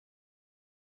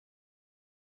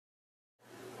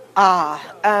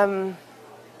It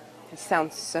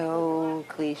sounds so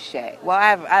cliche. Well, I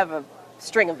have a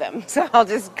string of them, so I'll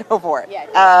just go for it.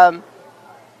 Yeah.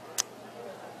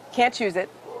 Can't choose it.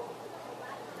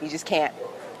 You just can't.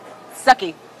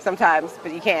 Sucky sometimes,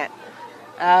 but you can't.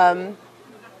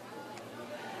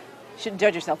 Shouldn't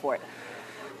judge yourself for it.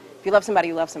 If you love somebody,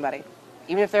 you love somebody.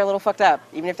 Even if they're a little fucked up,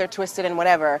 even if they're twisted and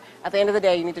whatever, at the end of the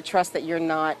day, you need to trust that you're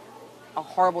not a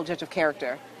horrible judge of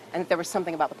character and that there was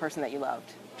something about the person that you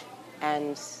loved.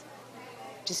 And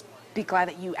just be glad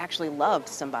that you actually loved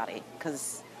somebody,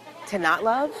 because to not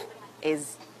love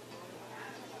is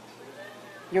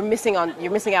you're missing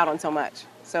out on so much.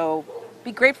 So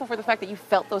be grateful for the fact that you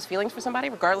felt those feelings for somebody,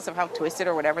 regardless of how twisted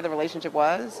or whatever the relationship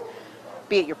was.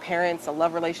 Be it your parents, a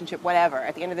love relationship, whatever.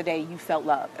 At the end of the day, you felt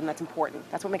love, and that's important.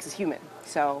 That's what makes us human.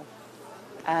 So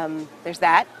there's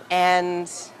that.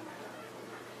 And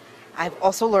I've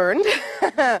also learned,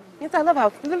 yes, I love how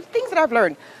the things that I've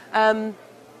learned.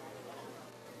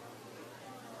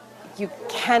 You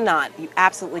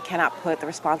absolutely cannot put the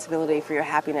responsibility for your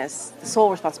happiness, the sole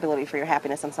responsibility for your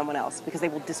happiness on someone else, because they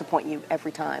will disappoint you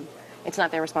every time. It's not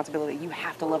their responsibility. You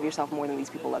have to love yourself more than these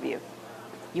people love you.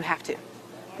 You have to.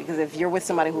 Because if you're with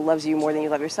somebody who loves you more than you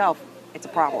love yourself, it's a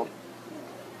problem.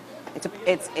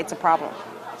 It's a problem.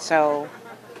 So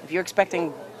if you're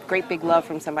expecting great big love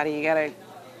from somebody, you gotta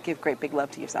give great big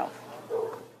love to yourself.